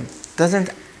Adam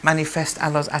doesn't manifest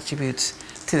Allah's attributes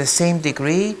to the same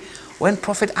degree, when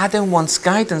Prophet Adam wants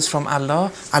guidance from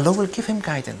Allah, Allah will give him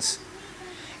guidance.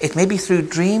 It may be through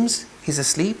dreams, he's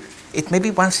asleep. It may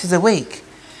be once he's awake.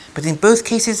 But in both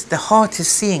cases, the heart is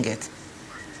seeing it.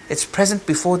 It's present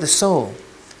before the soul.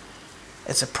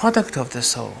 It's a product of the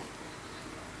soul.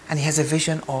 And he has a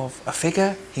vision of a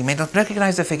figure. He may not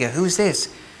recognize the figure. Who is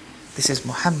this? This is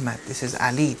Muhammad, this is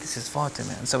Ali, this is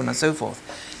Fatima, and so on and so forth.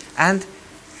 And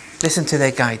listen to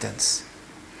their guidance.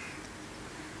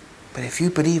 But if you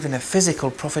believe in a physical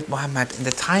Prophet Muhammad in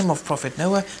the time of Prophet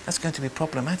Noah, that's going to be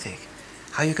problematic.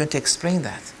 How are you going to explain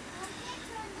that?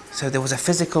 So there was a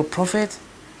physical prophet.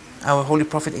 Our Holy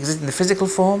Prophet existed in the physical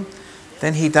form.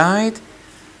 Then he died.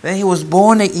 Then he was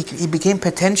born. He became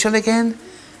potential again.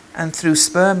 And through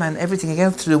sperm and everything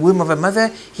again, through the womb of a mother,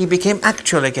 he became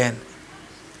actual again.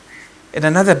 In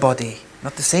another body.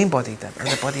 Not the same body. That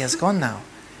other body has gone now.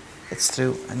 It's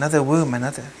through another womb,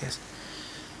 yes.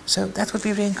 So that would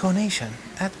be reincarnation.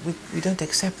 That we don't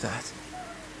accept that.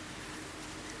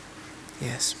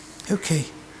 Yes. Okay.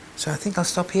 So I think I'll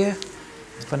stop here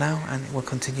for now, and we'll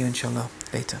continue inshallah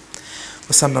later.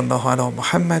 Wa sallallahu ala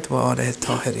Muhammad wa alihi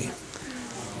at-tahirin.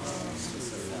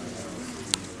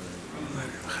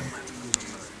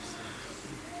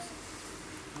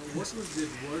 What was the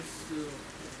verse?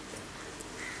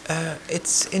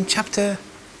 It's in chapter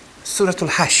Surah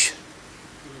Al-Hash.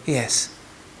 Yes.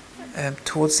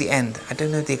 Towards the end. I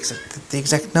don't know the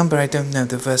exact number. I don't know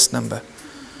the verse number. And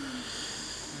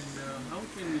how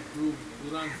can we prove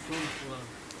Quran from Quran?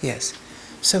 Yes.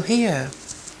 So here,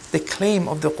 the claim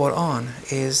of the Quran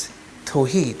is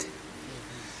Tawheed.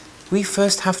 We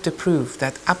first have to prove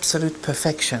that absolute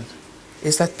perfection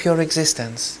is that pure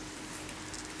existence.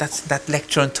 That's that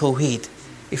lecture on Tawheed.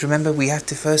 If you remember, we have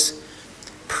to first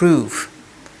prove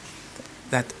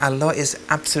that Allah is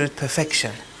absolute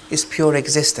perfection, is pure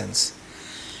existence.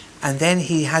 And then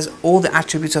He has all the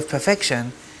attributes of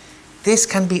perfection. This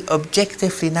can be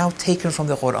objectively now taken from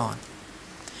the Quran.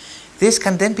 This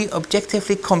can then be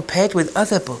objectively compared with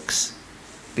other books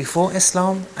before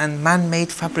Islam and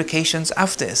man-made fabrications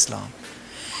after Islam.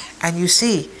 And you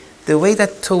see, the way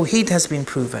that Tawheed has been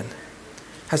proven,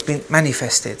 has been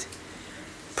manifested.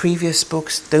 Previous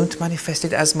books don't manifest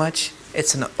it as much.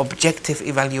 It's an objective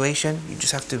evaluation. You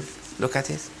just have to look at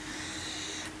it.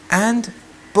 And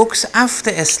books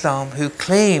after Islam who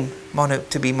claim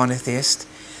to be monotheist,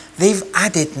 they've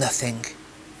added nothing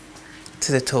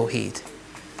to the Tawheed.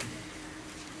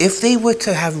 If they were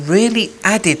to have really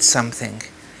added something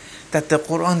that the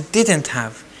Quran didn't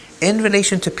have in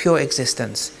relation to pure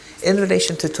existence, in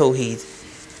relation to Tawheed,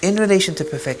 in relation to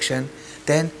perfection,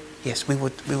 then yes, we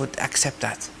would accept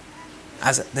that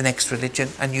as the next religion,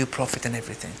 a new prophet and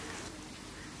everything.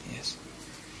 Yes.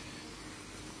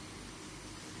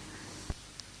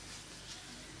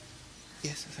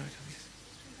 Yes, sorry, yes.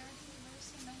 Regarding the verse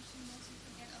you mentioned, those who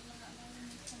forget Allah, Allah will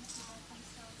make them forget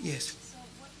themselves. Yes. So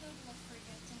what level of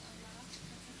forgetting Allah? That's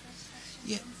the first question.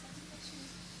 Yeah. And the second question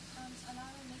is, Allah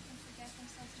will make them forget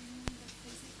themselves. Do you mean the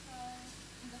physical,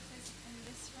 in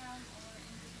this realm or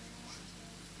in the hereafter?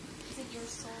 Is it your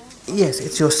soul? Yes,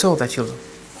 it's your soul that you'll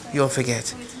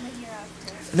forget. So it's in the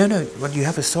hereafter. No, well, you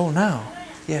have a soul now.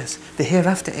 Yes, the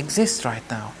hereafter exists right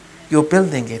now. You're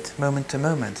building it moment to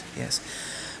moment. Yes,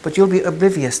 but you'll be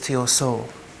oblivious to your soul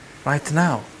right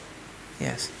now.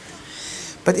 Yes,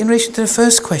 but in relation to the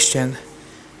first question,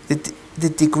 the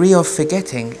degree of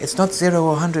forgetting, it's not 0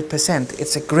 or 100%.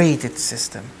 It's a graded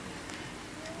system.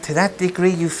 To that degree,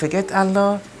 you forget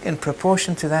Allah. In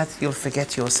proportion to that, you'll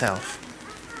forget yourself.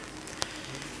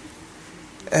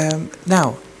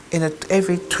 Now, in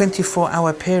every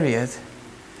 24-hour period,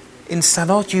 in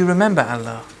Salat you remember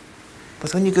Allah.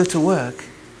 But when you go to work,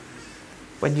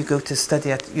 when you go to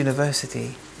study at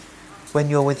university, when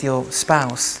you're with your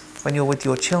spouse, when you're with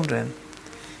your children,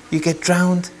 you get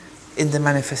drowned in the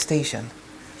manifestation,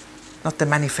 not the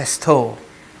manifesto.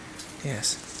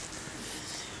 Yes.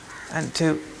 And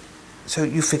so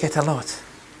you forget a lot.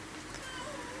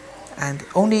 And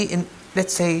only in,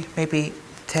 let's say, maybe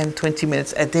 10, 20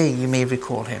 minutes a day you may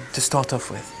recall Him to start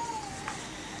off with.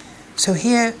 So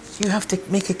here you have to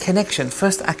make a connection,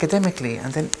 first academically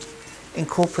and then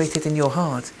incorporate it in your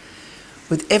heart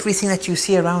with everything that you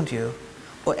see around you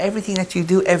or everything that you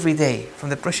do every day, from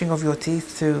the brushing of your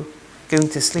teeth to going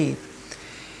to sleep.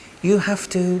 You have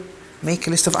to make a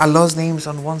list of Allah's names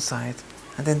on one side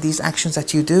and then these actions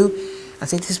that you do and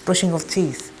say, this brushing of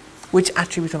teeth, which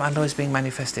attribute of Allah is being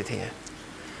manifested here?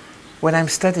 When I'm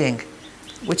studying,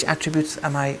 which attributes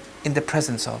am I in the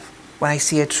presence of? When I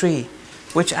see a tree,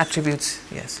 which attributes?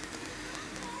 Yes.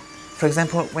 For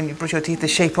example, when you brush your teeth, the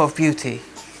shape of beauty,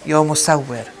 your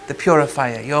musawwir, the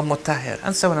purifier, your mutahhir,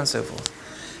 and so on and so forth.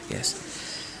 Yes.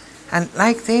 And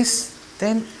like this,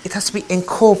 then it has to be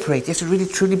incorporated. You have to really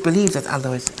truly believe that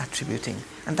Allah is attributing.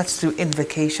 And that's through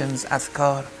invocations,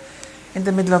 adhkar, in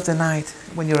the middle of the night,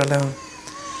 when you're alone.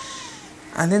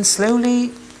 And then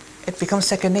slowly, it becomes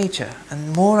second nature.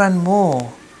 And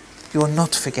more, you're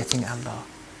not forgetting Allah.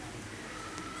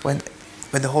 When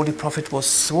the Holy Prophet was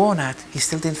sworn at, he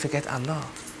still didn't forget Allah.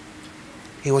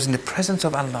 He was in the presence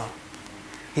of Allah.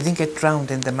 He didn't get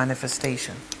drowned in the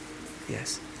manifestation.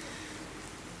 Yes.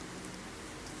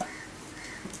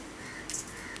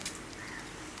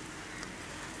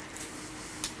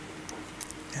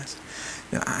 Yes.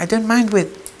 No, I don't mind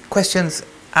with questions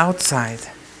outside.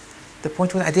 The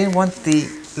point was I didn't want the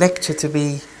lecture to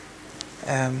be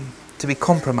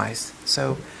compromised.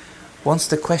 So once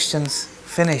the questions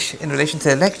finish in relation to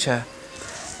the lecture,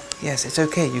 yes, it's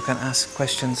okay. You can ask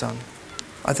questions on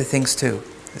other things too.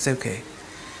 It's okay.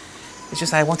 It's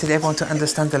just I wanted everyone to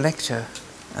understand the lecture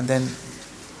and then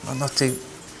not to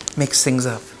mix things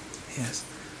up. Yes.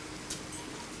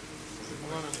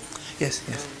 Yes,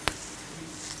 yes.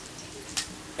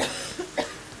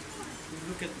 We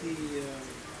look at the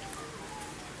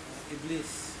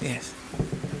Iblis. Yes.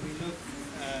 And we look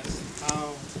at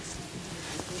how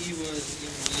he was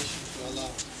in relation to Allah.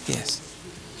 Yes.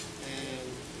 And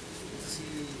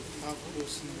see how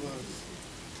close he was.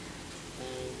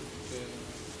 And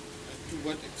to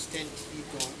what extent he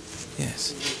got. Yes.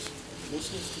 To his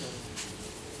closeness to Allah.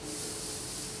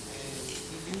 And he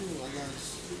knew Allah's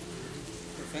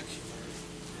perfection.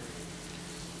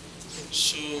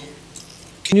 So,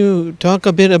 can you talk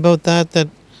a bit about that? That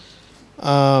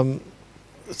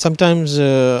sometimes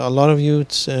a lot of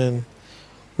youths and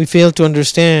we fail to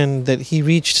understand that he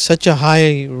reached such a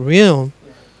high realm,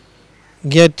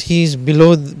 yet he's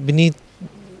beneath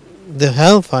the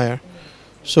hellfire.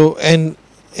 So, and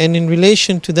in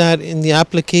relation to that, in the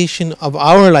application of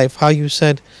our life, how you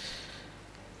said,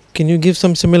 can you give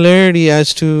some similarity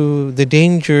as to the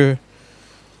danger,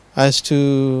 as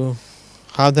to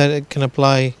how that can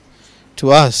apply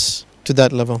to us to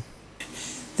that level?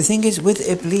 The thing is, with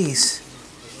Iblis,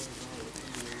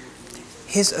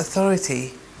 his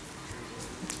authority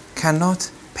cannot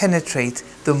penetrate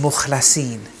the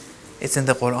mukhlasin. It's in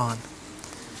the Quran.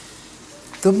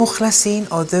 The mukhlasin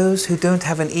are those who don't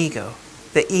have an ego.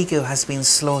 The ego has been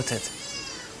slaughtered.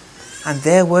 And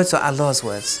their words are Allah's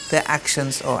words. Their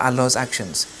actions are Allah's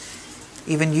actions.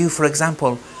 Even you, for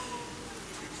example,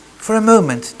 for a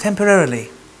moment,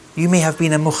 temporarily, you may have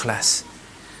been a mukhlas.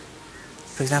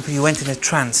 For example, you went in a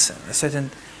trance, a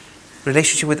certain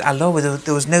relationship with Allah where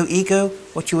there was no ego.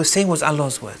 What you were saying was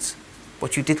Allah's words.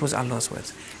 What you did was Allah's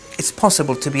words. It's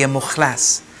possible to be a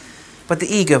mukhlas, but the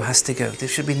ego has to go. There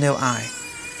should be no I.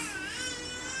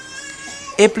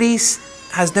 Iblis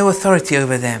has no authority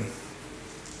over them.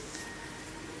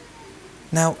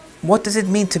 Now, what does it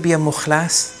mean to be a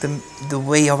mukhlas? The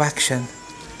way of action,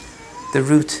 the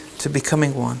route to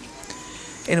becoming one.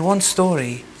 In one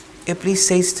story, Iblis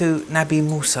says to Nabi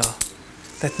Musa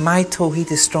that my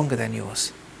Tawheed is stronger than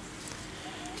yours.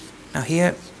 Now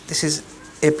here, this is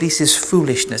Iblis's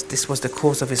foolishness. This was the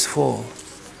cause of his fall.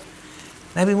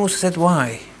 Nabi Musa said,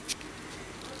 why?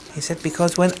 He said,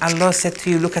 because when Allah said to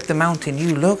you, look at the mountain,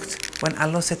 you looked. When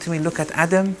Allah said to me, look at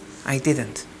Adam, I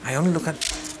didn't. I only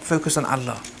focus on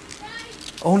Allah.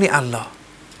 Only Allah.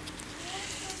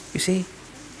 You see,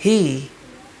 he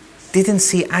didn't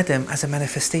see Adam as a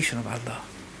manifestation of Allah.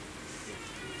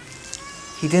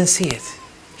 He didn't see it.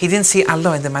 He didn't see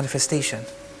Allah in the manifestation.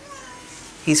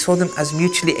 He saw them as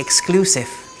mutually exclusive.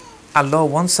 Allah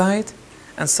one side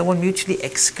and someone mutually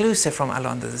exclusive from Allah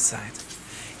on the other side.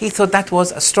 He thought that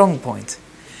was a strong point.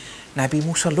 Nabi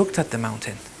Musa looked at the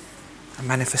mountain. A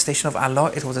manifestation of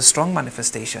Allah, it was a strong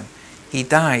manifestation. He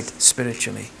died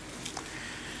spiritually.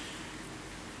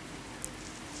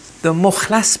 The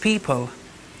mukhlas people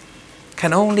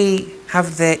can only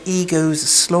have their egos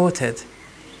slaughtered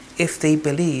if they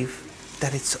believe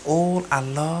that it's all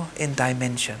Allah in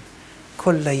dimension.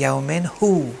 Kulla yawmin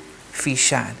hu fi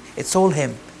shan. It's all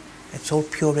Him. It's all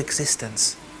pure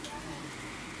existence.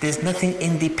 There's nothing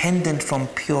independent from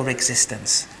pure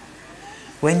existence.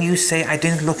 When you say, I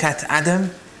didn't look at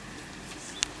Adam,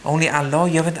 only Allah,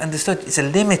 you haven't understood. It's a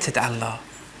limited Allah.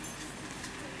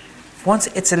 Once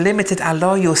it's a limited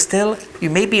Allah, you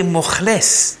may be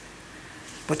mukhlis,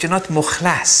 but you're not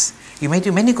mukhlas. You may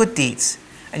do many good deeds,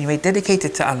 and you may dedicate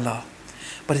it to Allah,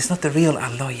 but it's not the real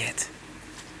Allah yet.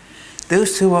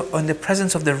 Those who are in the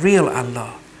presence of the real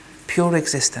Allah, pure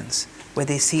existence, where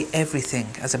they see everything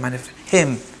as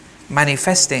Him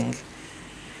manifesting,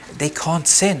 they can't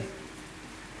sin.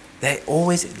 They're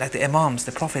always, like the Imams,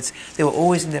 the Prophets, they were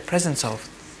always in the presence of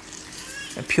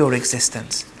a pure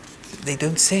existence. They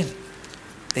don't sin.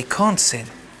 They can't sin.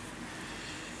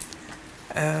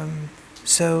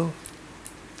 So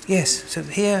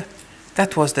here,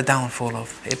 that was the downfall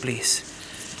of Iblis.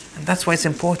 And that's why it's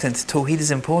important. Tawheed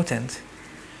is important.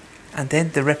 And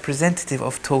then the representative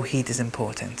of Tawheed is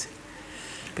important.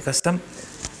 Because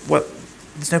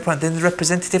there's no problem. Then the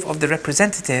representative of the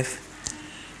representative,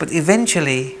 but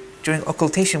eventually, during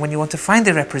occultation, when you want to find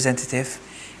a representative,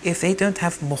 if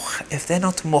they're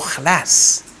not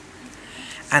mukhlas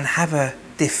and have a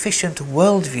deficient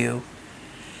worldview,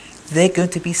 they're going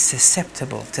to be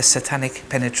susceptible to satanic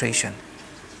penetration.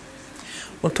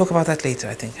 We'll talk about that later,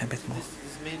 I think, a bit more. This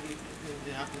is mainly in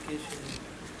the application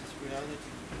of reality.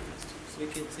 So we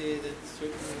can say that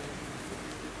certain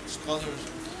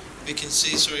scholars, we can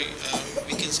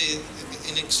say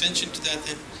in extension to that,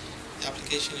 then the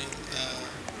application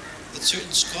that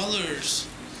certain scholars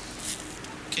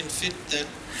can fit that.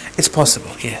 It's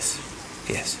possible, yes.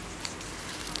 Yes.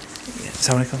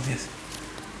 Assalamu alaikum, yes.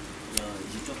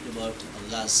 You talked about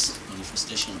Allah's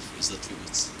manifestation of His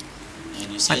attributes.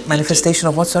 And you said manifestation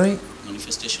of what, sorry?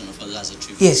 Manifestation of Allah's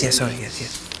attributes. Yes, sorry, yes.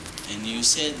 And you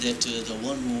said that the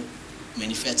one who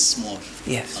manifests more,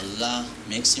 yes, Allah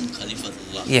makes him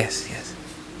Khalifatullah. Yes.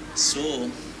 So,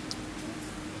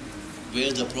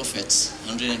 where the prophets,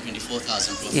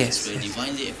 124,000 prophets, yes, were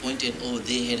divinely appointed, or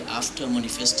they had, after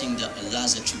manifesting the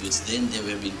Allah's attributes, then they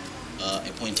were being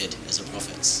appointed as a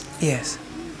prophets. Yes.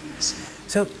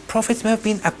 So prophets may have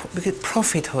been because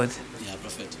prophethood,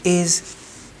 prophet, is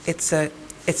it's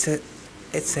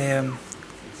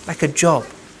like a job.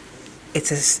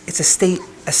 It's a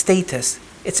status.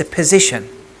 It's a position.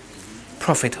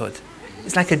 Prophethood.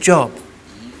 It's like a job.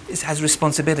 It has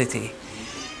responsibility.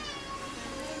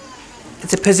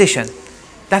 It's a position.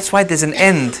 That's why there's an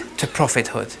end to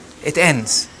prophethood. It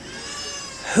ends.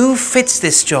 Who fits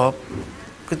this job?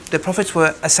 The prophets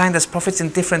were assigned as prophets in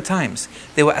different times.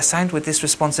 They were assigned with this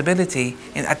responsibility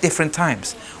at different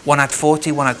times. One at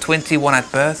 40, one at 20, one at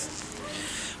birth.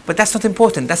 But that's not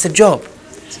important. That's a job.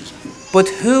 But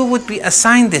who would be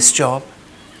assigned this job?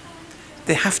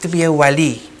 They have to be a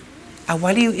wali. A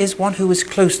wali is one who is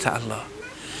close to Allah.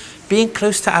 Being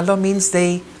close to Allah means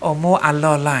they are more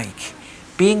Allah-like.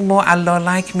 Being more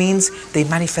Allah-like means they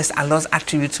manifest Allah's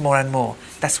attributes more and more.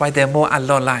 That's why they're more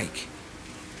Allah-like.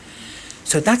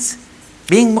 So that's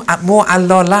being more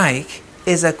Allah-like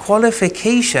is a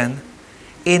qualification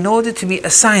in order to be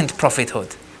assigned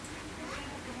prophethood.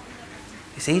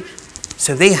 You see?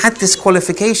 So they had this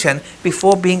qualification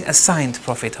before being assigned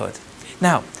prophethood.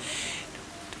 Now,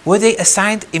 were they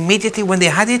assigned immediately when they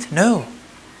had it? No.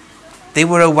 They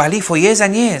were a wali for years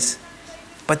and years.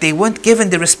 But they weren't given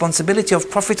the responsibility of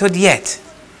prophethood yet.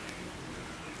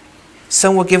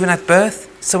 Some were given at birth,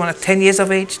 someone at 10 years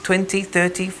of age, 20,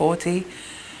 30, 40.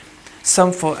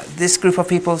 some for this group of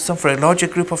people, some for a larger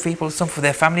group of people, some for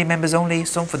their family members only,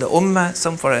 some for the ummah,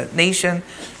 some for a nation,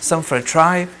 some for a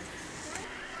tribe.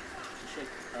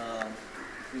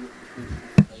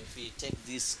 If we take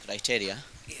these criteria,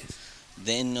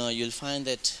 then you'll find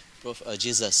that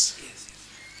Jesus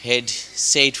had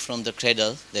said from the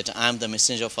cradle that I am the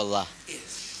messenger of Allah.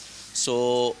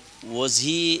 So was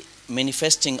he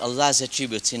manifesting Allah's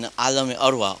attributes in Alam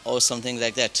Arwa or something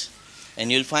like that? And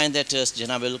you'll find that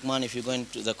Janab al-Luqman, if you go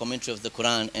into the commentary of the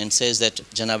Quran, and says that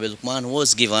Janab al-Luqman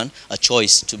was given a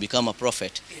choice to become a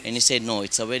prophet. And he said, no,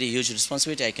 it's a very huge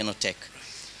responsibility I cannot take.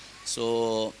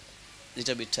 So,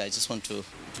 little bit, I just want to...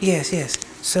 Yes, yes.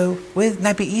 So with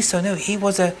Nabi Isa, no, he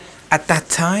was at that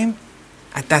time,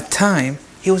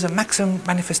 he was a maximum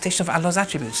manifestation of Allah's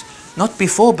attributes. Not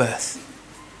before birth.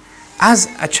 As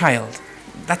a child.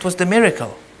 That was the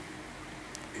miracle.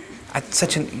 At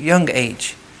such a young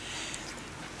age.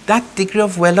 That degree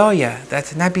of walaya that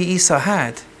Nabi Isa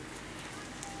had,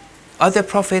 other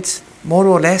prophets more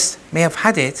or less may have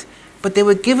had it, but they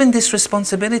were given this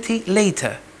responsibility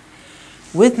later.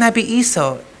 With Nabi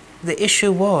Isa, the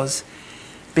issue was,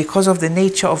 because of the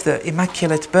nature of the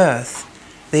immaculate birth,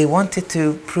 they wanted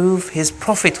to prove his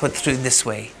prophethood through this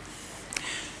way.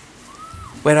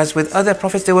 Whereas with other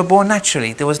prophets, they were born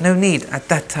naturally. There was no need at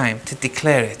that time to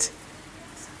declare it.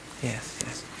 Yes,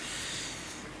 yes.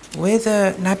 With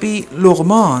Nabi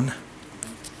Luqman,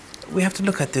 we have to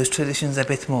look at those traditions a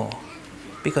bit more.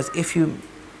 Because if you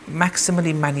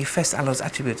maximally manifest Allah's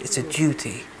attributes, it's a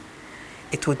duty.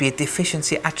 It would be a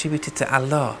deficiency attributed to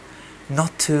Allah,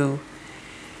 not to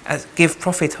give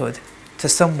prophethood to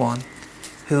someone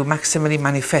who maximally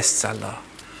manifests Allah.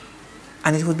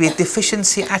 And it would be a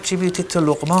deficiency attributed to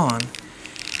Luqman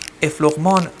if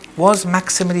Luqman was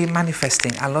maximally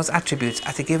manifesting Allah's attributes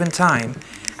at a given time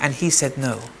and he said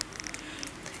no.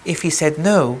 If he said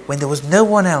no when there was no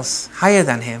one else higher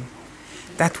than him,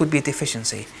 that would be a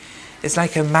deficiency. It's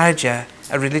like a marja,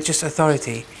 a religious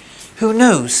authority, who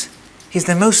knows he's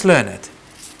the most learned.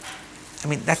 I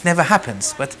mean, that never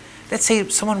happens, but let's say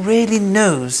someone really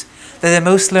knows they're the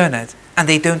most learned and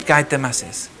they don't guide the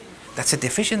masses. That's a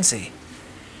deficiency.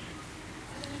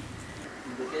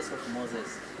 In the case of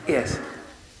Moses, Yes.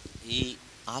 he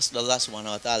asked Allah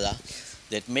subhanahu wa ta'ala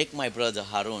that make my brother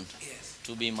Harun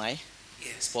to be my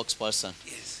spokesperson.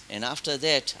 Yes. And after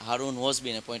that, Harun was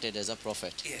being appointed as a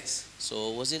prophet. Yes.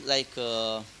 So was it like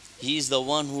he is the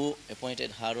one who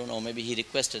appointed Harun, or maybe he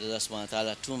requested Allah subhanahu wa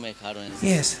ta'ala to make Harun?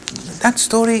 Yes. That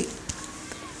story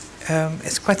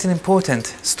is quite an important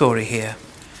story here.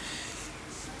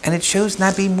 And it shows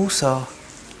Nabi Musa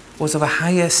was of a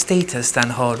higher status than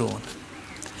Harun.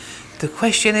 The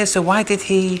question is, so why did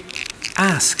he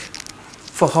ask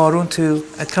for Harun to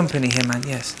accompany him? And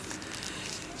yes.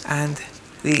 And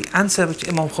the answer which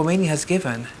Imam Khomeini has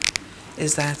given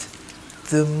is that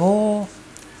the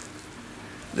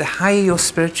higher your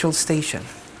spiritual station,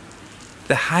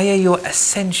 the higher your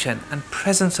ascension and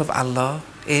presence of Allah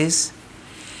is,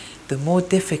 the more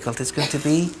difficult it's going to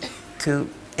be to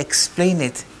explain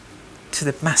it to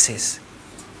the masses.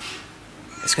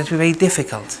 It's going to be very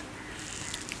difficult.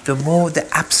 The more the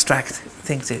abstract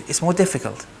things, it's more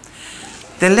difficult.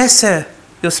 The lesser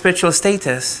your spiritual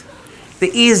status,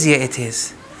 the easier it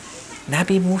is.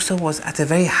 Nabi Musa was at a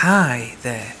very high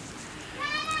there.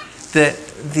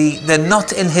 The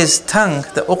knot in his tongue,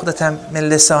 the uqdatan min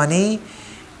lisani,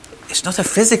 it's not a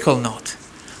physical knot.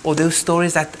 Or those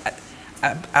stories that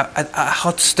a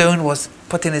hot stone was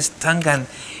put in his tongue and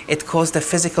it caused a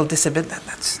physical disability.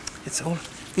 It's all,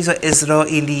 these are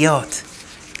Israeliyat.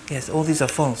 Yes, all these are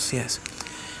false, yes.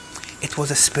 It was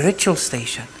a spiritual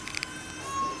station.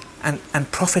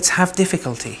 And prophets have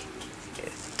difficulty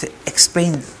to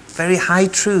explain very high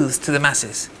truths to the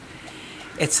masses.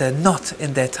 It's a knot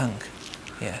in their tongue,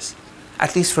 yes.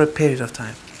 At least for a period of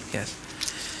time, yes.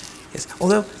 Yes.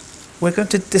 Although we're going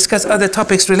to discuss other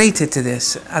topics related to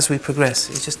this as we progress.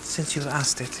 It's just since you've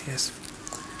asked it, yes.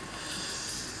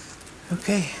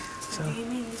 Okay. So. Do you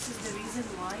mean this is the reason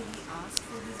why he asked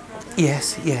for his brother?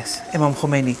 Yes, yes. Imam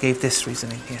Khomeini gave this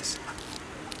reasoning, yes.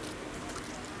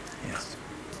 Yes.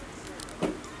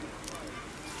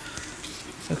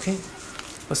 Okay.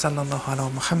 وصلى الله على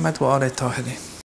محمد وآله الطاهرين.